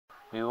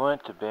We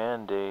went to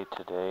band day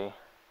today,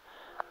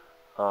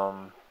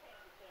 um,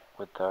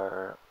 with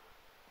our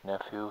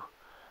nephew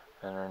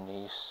and our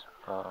niece.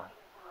 Our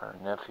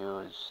nephew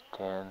is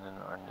 10 and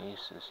our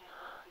niece is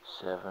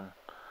 7.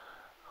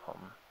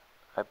 Um,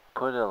 I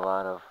put a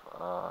lot of,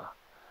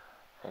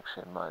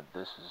 actually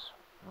this is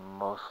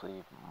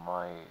mostly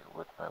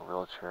with my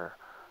wheelchair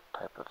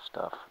type of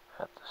stuff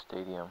at the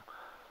stadium.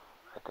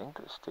 I think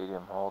the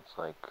stadium holds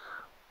like,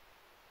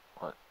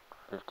 what,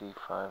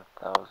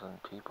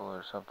 55,000 people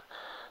or something.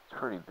 It's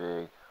pretty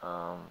big.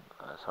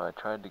 So I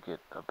tried to get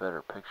a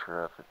better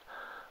picture of it.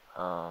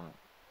 Um,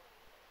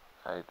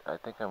 I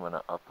think I'm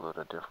gonna upload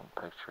a different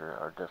picture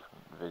or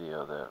different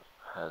video that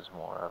has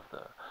more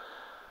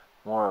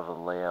of a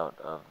layout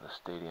of the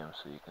stadium,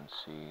 so you can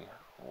see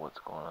what's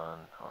going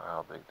on or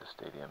how big the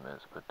stadium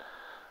is. But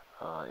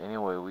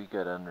anyway, we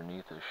got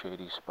underneath a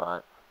shady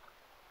spot.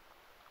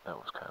 That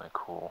was kind of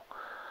cool.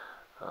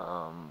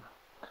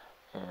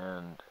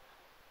 And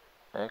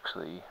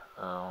actually,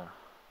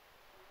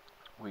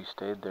 we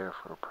stayed there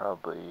for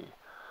probably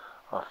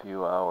a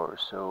few hours.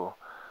 So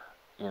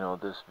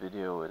this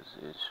video is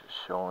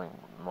showing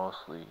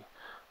mostly,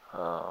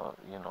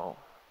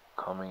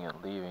 coming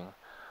and leaving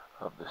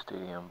of the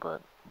stadium,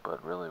 but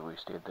really we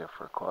stayed there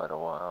for quite a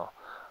while.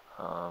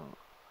 I'm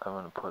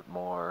going to put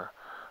more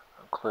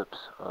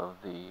clips of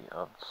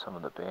some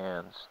of the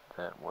bands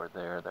that were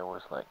there. There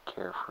was like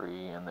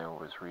Carefree, and there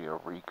was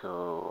Rio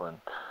Rico,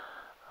 and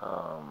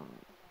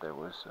there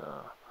was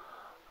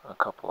a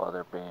couple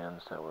other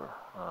bands that were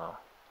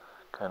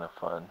kind of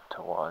fun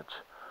to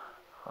watch.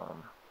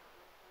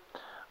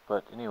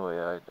 But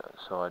anyway,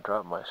 so I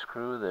dropped my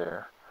screw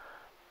there,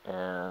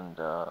 and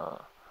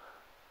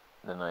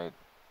then I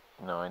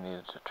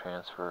needed to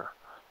transfer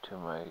to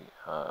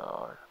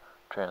or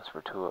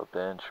transfer to a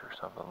bench or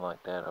something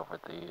like that over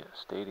at the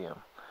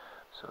stadium,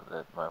 so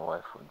that my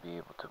wife would be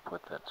able to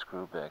put that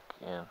screw back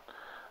in.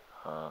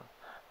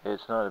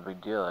 It's not a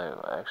big deal.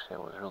 I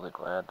was really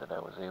glad that I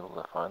was able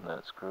to find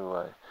that screw.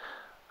 I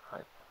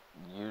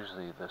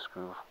usually the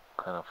screw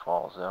kind of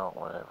falls out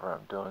whenever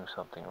I'm doing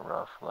something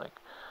rough, like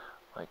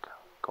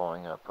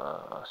going up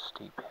a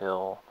steep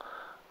hill,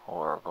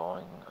 or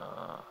going,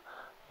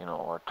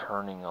 or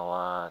turning a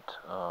lot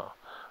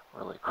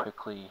really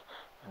quickly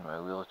in my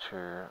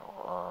wheelchair,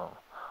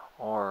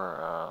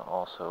 or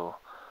also,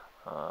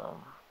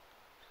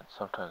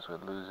 sometimes we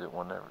lose it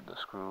whenever the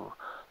screw.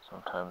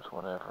 Sometimes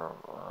whenever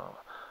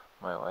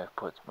my wife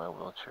puts my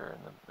wheelchair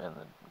in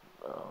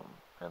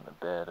the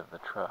bed of the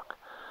truck.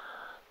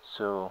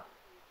 So,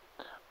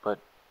 but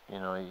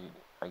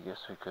I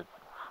guess we could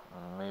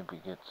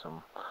maybe get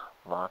some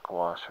lock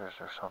washers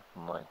or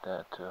something like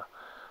that to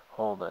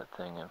hold that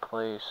thing in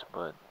place,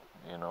 but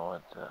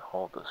to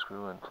hold the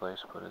screw in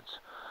place. But it's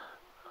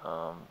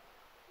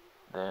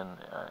then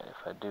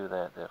if I do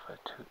that, if I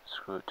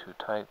screw it too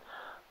tight,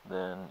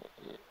 then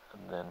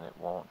it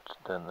won't.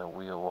 Then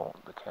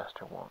the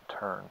caster won't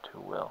turn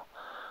too well.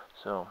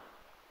 So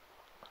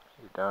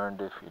you're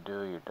darned if you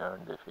do, you're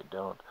darned if you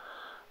don't.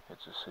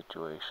 It's a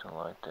situation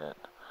like that.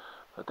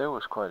 But there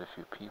was quite a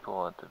few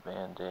people at the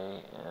band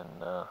day,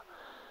 and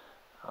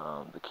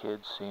the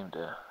kids seemed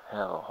to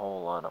have a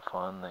whole lot of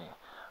fun.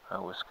 I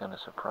was kind of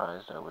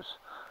surprised. I was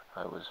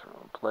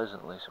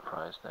pleasantly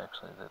surprised,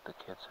 actually, that the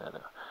kids had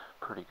a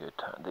pretty good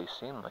time. They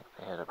seemed like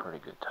they had a pretty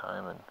good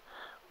time, and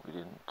we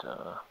didn't.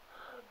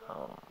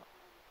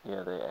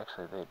 Yeah,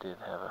 they did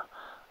have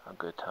a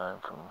good time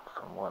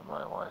from what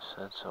my wife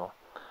said. So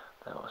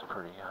that was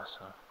pretty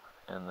awesome.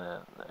 And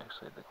then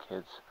actually the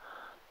kids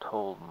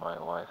told my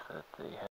wife that they had